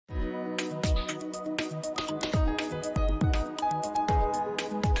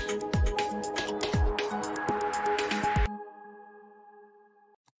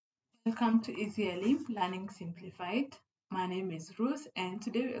Welcome to EasyLM Learning Simplified. My name is Ruth, and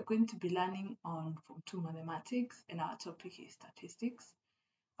today we are going to be learning on Form 2 Mathematics, and our topic is statistics.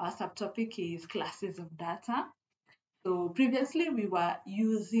 Our subtopic is classes of data. So previously we were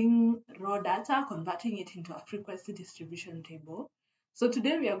using raw data, converting it into a frequency distribution table. So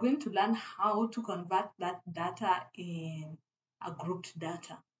today we are going to learn how to convert that data in a grouped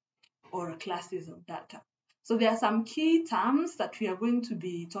data or classes of data. So there are some key terms that we are going to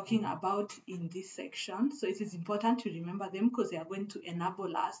be talking about in this section. So it is important to remember them because they are going to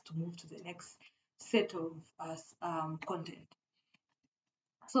enable us to move to the next set of content.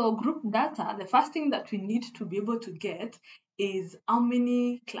 So group data, the first thing that we need to be able to get is how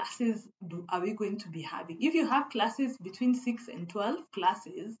many classes are we going to be having. If you have classes between 6 and 12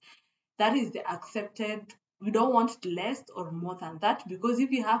 classes, that is the accepted. We don't want less or more than that, because if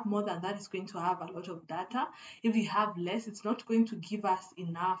you have more than that, it's going to have a lot of data. If you have less, it's not going to give us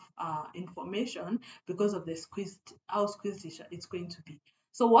enough information because of the how squeezed it's going to be.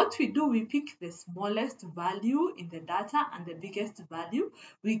 So what we do, we pick the smallest value in the data and the biggest value.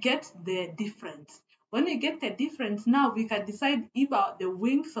 We get the difference. When we get the difference, now we can decide if the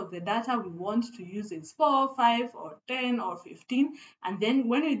wings of the data we want to use is 4, 5, or 10, or 15. And then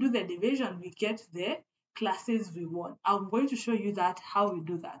when we do the division, we get the classes we want. I'm going to show you that how we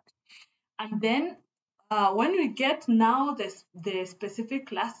do that. And then when we get now the specific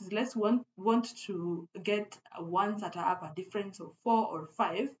classes, let's want to get ones that have a difference of 4 or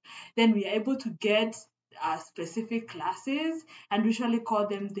 5, then we are able to get specific classes, and we usually call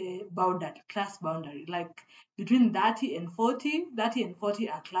them the boundary, class boundary. Like between 30 and 40, 30 and 40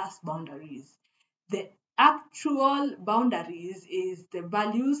 are class boundaries. The actual boundaries is the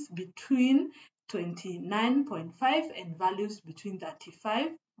values between 29.5 and values between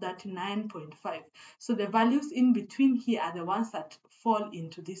 35, 39.5. So the values in between here are the ones that fall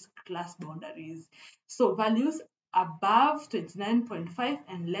into these class boundaries. So values above 29.5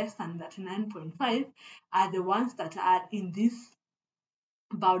 and less than 39.5 are the ones that are in this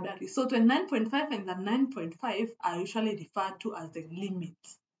boundary. So 29.5 and 39.5 are usually referred to as the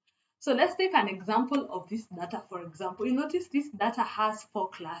limits. So let's take an example of this data. For example, you notice this data has 4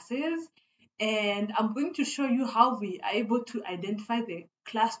 classes, and I'm going to show you how we are able to identify the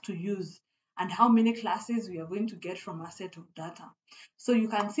class to use and how many classes we are going to get from a set of data. So you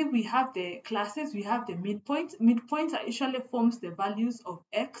can see we have the classes, we have the midpoint. Midpoints are usually forms the values of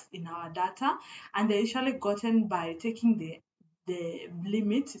x in our data, and they're usually gotten by taking the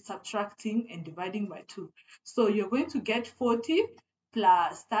limit, subtracting and dividing by 2. So you're going to get 40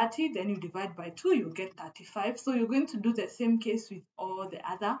 plus 30, then you divide by 2, you get 35. So you're going to do the same case with all the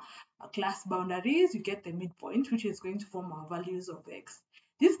other class boundaries. You get the midpoint, which is going to form our values of x.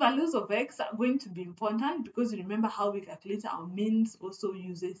 These values of x are going to be important because remember how we calculate our means also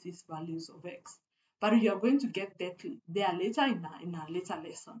uses these values of x. But we are going to get that there later in a later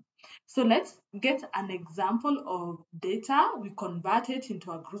lesson. So let's get an example of data. We convert it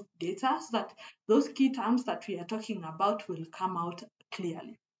into a group data so that those key terms that we are talking about will come out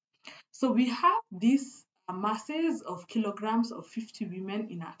clearly. So we have these masses of kilograms of 50 women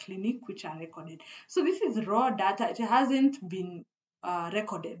in our clinic which are recorded. So this is raw data. It hasn't been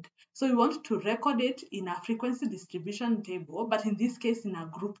recorded. So we want to record it in a frequency distribution table, but in this case in a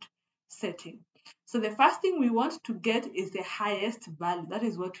grouped setting. So the first thing we want to get is the highest value. That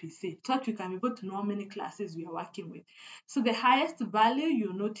is what we say, so that we can be able to know how many classes we are working with. So the highest value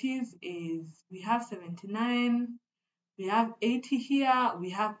you notice is we have 79, we have 80 here, we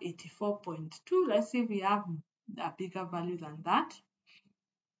have 84.2. Let's see if we have a bigger value than that.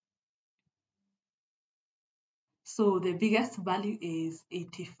 So the biggest value is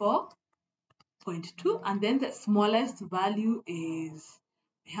 84.2, and then the smallest value is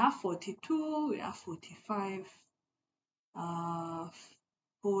we have 42, we have 45,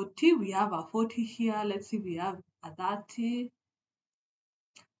 40, we have a 40 here. Let's see, we have a 30.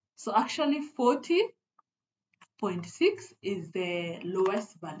 So actually 40.6 is the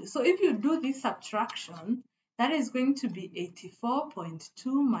lowest value. So if you do this subtraction, that is going to be 84.2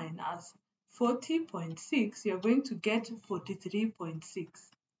 minus 40.6. You're going to get 43.6.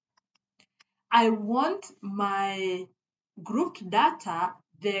 I want my grouped data,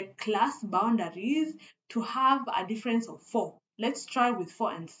 the class boundaries, to have a difference of 4. Let's try with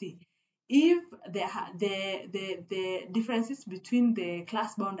 4 and see. If the differences between the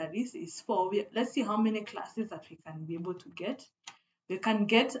class boundaries is 4, let's see how many classes that we can be able to get. We can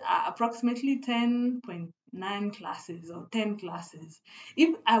get approximately 10.9 classes or 10 classes.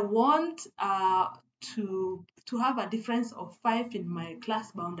 If I want to have a difference of 5 in my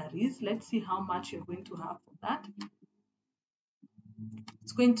class boundaries, let's see how much you're going to have for that.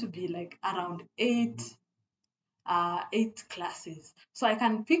 it's going to be like around eight classes. So I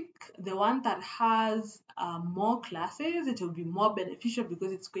can pick the one that has more classes. It will be more beneficial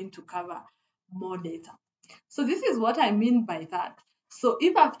because it's going to cover more data. So this is what I mean by that. So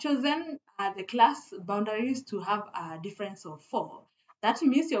if I've chosen the class boundaries to have a difference of 4, that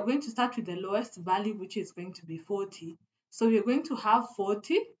means you're going to start with the lowest value, which is going to be 40. So we're going to have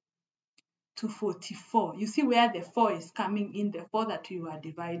 40 to 44. You see where the 4 is coming in, the 4 that you are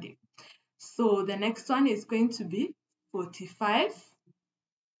dividing. So the next one is going to be 45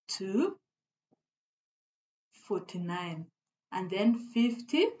 to 49, and then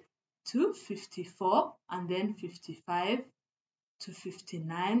 50 to 54, and then 55 to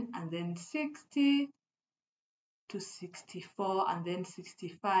 59, and then 60 to 64, and then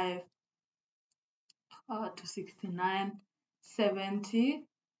 65 to 69, 70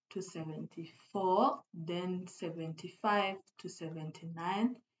 to 74, then 75 to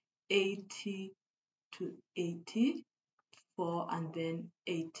 79, 80 to 84, and then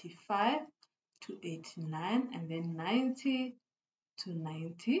 85 to 89, and then 90 to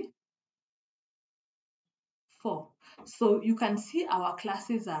 94. So you can see our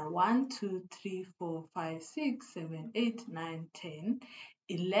classes are 1, 2, 3, 4, 5, 6, 7, 8, 9, 10,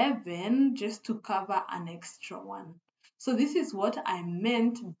 11, just to cover an extra one. So this is what I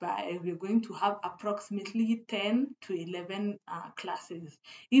meant by we're going to have approximately 10 to 11 classes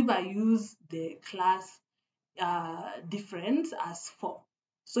if I use the class difference as 4.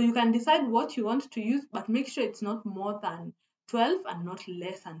 So you can decide what you want to use, but make sure it's not more than 12 and not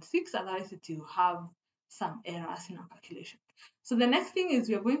less than 6, otherwise it will have some errors in our calculation. So the next thing is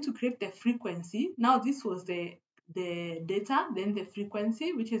we are going to create the frequency. Now this was the data, then the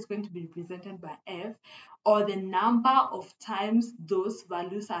frequency, which is going to be represented by f, or the number of times those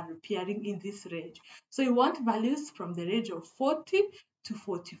values are appearing in this range. So you want values from the range of 40 to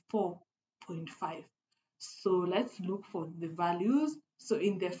 44.5. So let's look for the values. So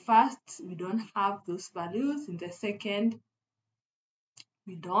in the first, we don't have those values. In the second,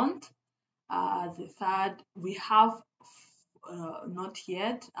 we don't. The third, we have not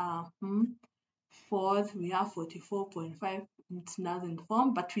yet. Fourth, we have 44.5. It doesn't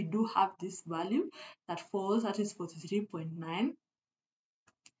form, but we do have this value that falls, that is 43.9.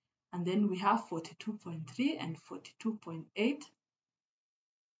 And then we have 42.3 and 42.8.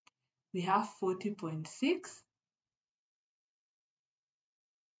 We have 40.6.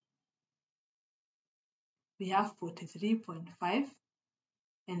 We have 43.5,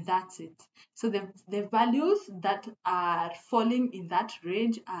 and that's it. So the values that are falling in that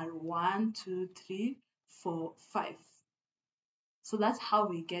range are 1, 2, 3, 4, 5. So that's how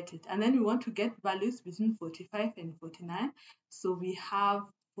we get it. And then we want to get values between 45 and 49. So we have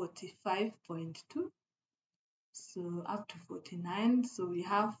 45.2. So up to 49. So we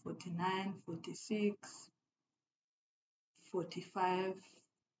have 49, 46, 45,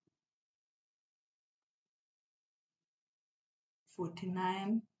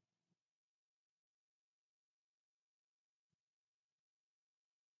 49,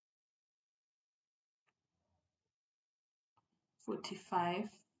 45.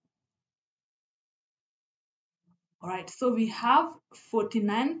 All right, so we have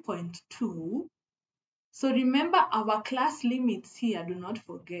 49.2. So remember our class limits here, do not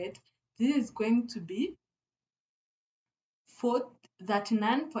forget. This is going to be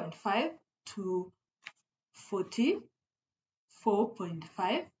 39.5 to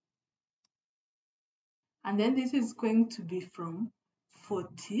 44.5. And then this is going to be from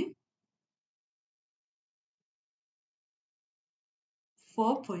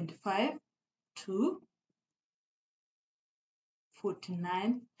 44.5 to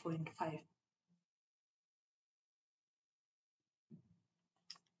 49.5.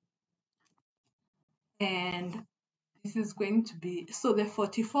 And this is going to be, so the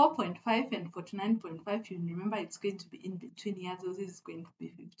 44.5 and 49.5, you remember it's going to be in between here. So this is going to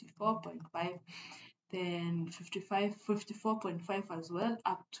be 54.5, then 54.5 as well,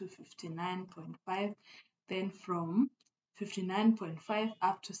 up to 59.5, then from 59.5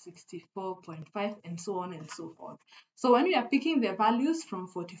 up to 64.5, and so on and so forth. So when we are picking the values from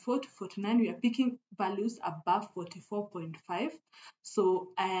 44 to 49, we are picking values above 44.5,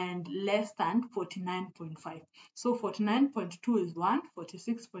 so, and less than 49.5. So 49.2 is 1,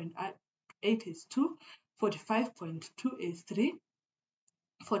 46.8 is 2, 45.2 is 3,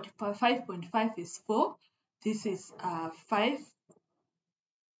 45.5 is 4. This is 5,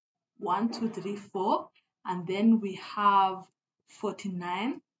 1, 2, 3, 4. And then we have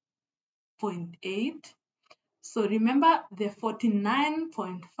 49.8. So remember the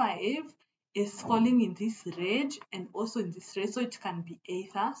 49.5 is falling in this range and also in this range, so it can be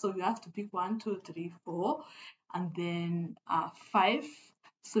either. So you have to pick 1, 2, 3, 4, and then 5.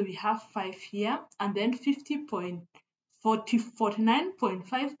 So we have 5 here, and then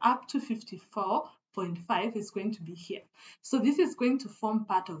 49.5 up to 54.5 is going to be here. So this is going to form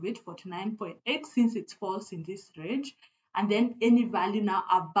part of it, 49.8, since it falls in this range, and then any value now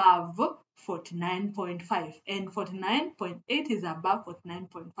above 49.5, and 49.8 is above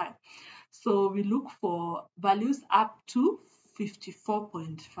 49.5. So we look for values up to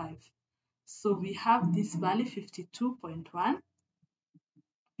 54.5. So we have this value 52.1,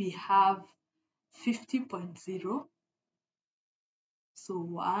 we have 50.0, so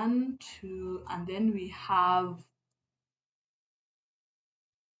 1, 2, and then we have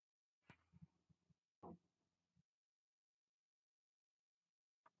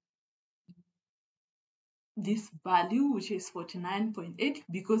this value, which is 49.8,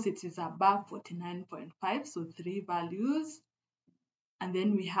 because it is above 49.5, so 3 values, and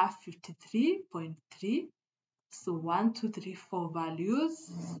then we have 53.3, so 1, 2, 3, 4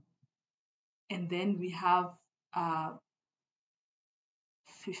 values, and then we have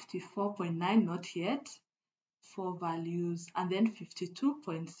 54.9, not yet, 4 values, and then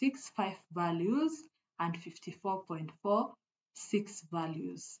 52.6, 5 values, and 54.4, 6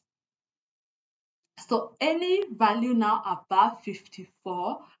 values. So any value now above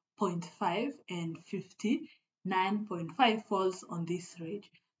 54.5 and 59.5 falls on this range.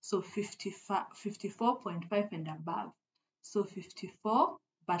 So 54.5 and above. So 54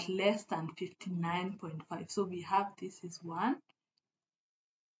 but less than 59.5. So we have this is 1,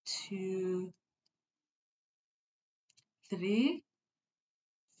 2, 3,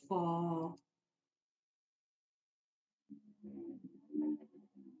 4.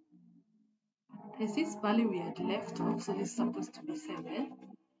 There's this value we had left off, so this is supposed to be 7,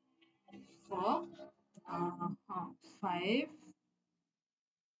 4, 5.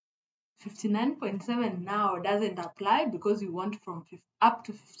 59.7 now doesn't apply because we want from up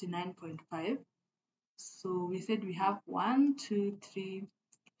to 59.5. So we said we have 1, 2, 3,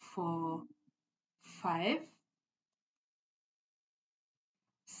 4, 5,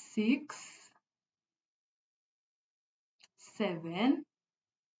 6, 7,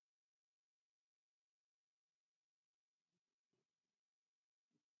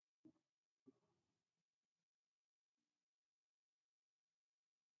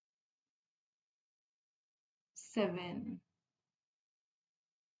 7.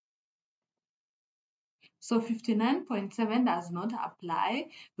 So 59.7 does not apply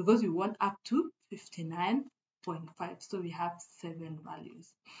because we want up to 59.5. So we have 7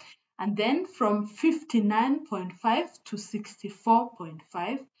 values. And then from 59.5 to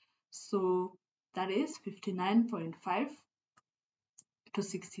 64.5, so that is 59.5 to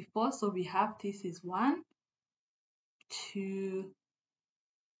 64. So we have this is 1, 2,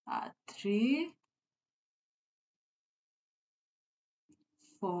 3,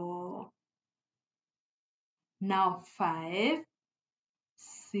 4, now 5,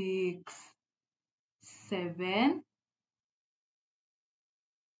 6, 7,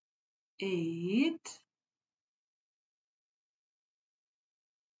 8,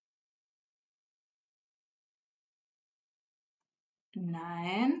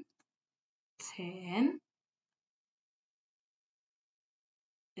 9, 10,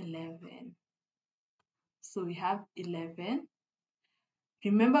 11. So we have 11.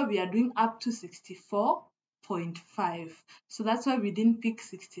 Remember, we are doing up to 64.5. So that's why we didn't pick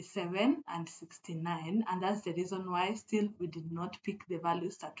 67 and 69. And that's the reason why still we did not pick the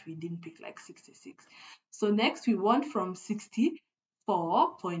values that we didn't pick, like 66. So next we want from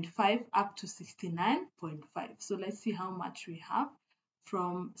 64.5 up to 69.5. So let's see how much we have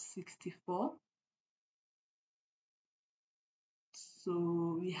from 64.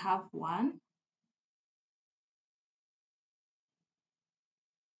 So we have 1,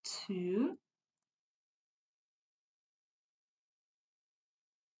 2,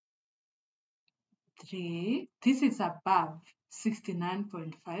 3. This is above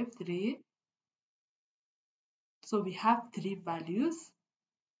 69.5, 3. So we have 3 values.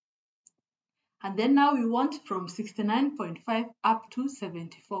 And then now we want from 69.5 up to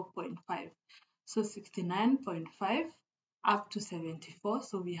 74.5. So 69.5 up to 74.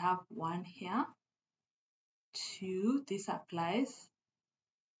 So we have 1 here, 2, this applies.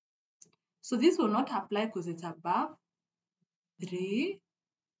 So this will not apply because it's above. 3,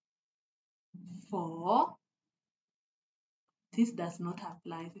 4, this does not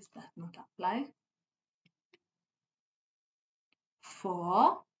apply, this does not apply.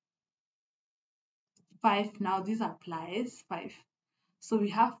 4, 5, now this applies, 5. So we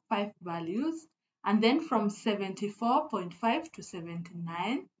have 5 values, and then from 74.5 to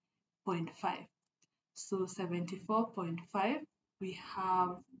 79.5. So 74.5, we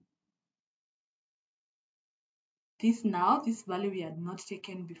have this now, this value we had not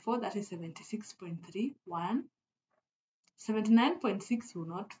taken before, that is 76.31. 79.6 will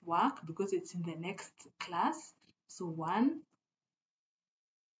not work because it's in the next class. So 1,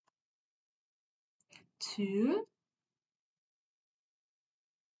 2,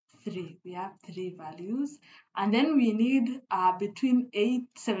 3. We have 3 values. And then we need between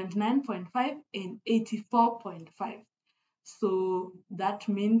 79.5 and 84.5. So that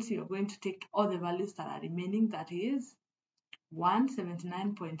means you're going to take all the values that are remaining, that is 1,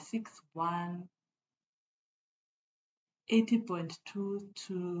 79.6, 1, 80.2,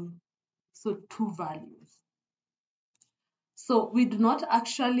 2, so 2 values. So we do not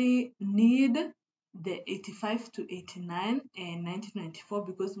actually need the 85 to 89 and 1994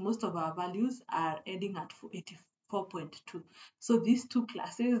 because most of our values are ending at 84.2. So these two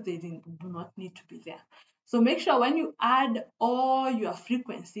classes, they do not need to be there. So make sure when you add all your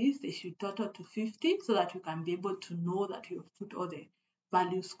frequencies, they should total to 50 so that you can be able to know that you've put all the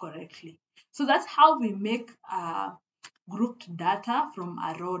values correctly. So that's how we make grouped data from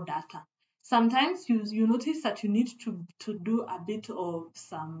a raw data. Sometimes you notice that you need to do a bit of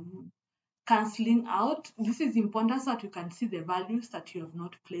some cancelling out. This is important so that you can see the values that you have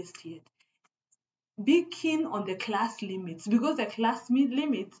not placed yet. Be keen on the class limits because the class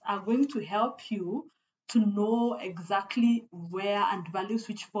limits are going to help you to know exactly where and values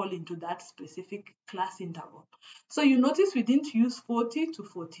which fall into that specific class interval. So you notice we didn't use 40 to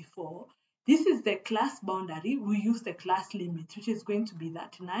 44. This is the class boundary. We use the class limit, which is going to be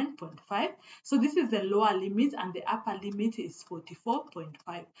 39.5. So this is the lower limit and the upper limit is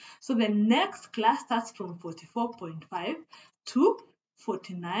 44.5. So the next class starts from 44.5 to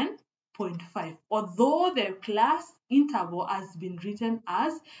 49.5, although the class interval has been written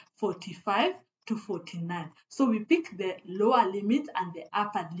as 45 to 49. So we pick the lower limit and the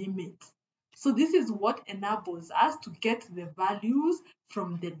upper limit. So this is what enables us to get the values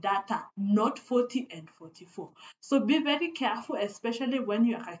from the data, not 40 and 44. So be very careful, especially when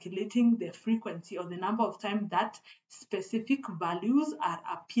you are calculating the frequency or the number of times that specific values are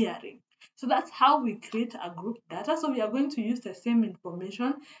appearing. So that's how we create a group data. So we are going to use the same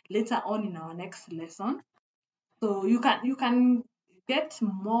information later on in our next lesson. So you can get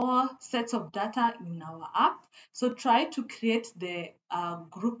more sets of data in our app. So try to create the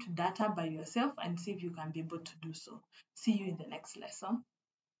grouped data by yourself and see if you can be able to do so. See you in the next lesson.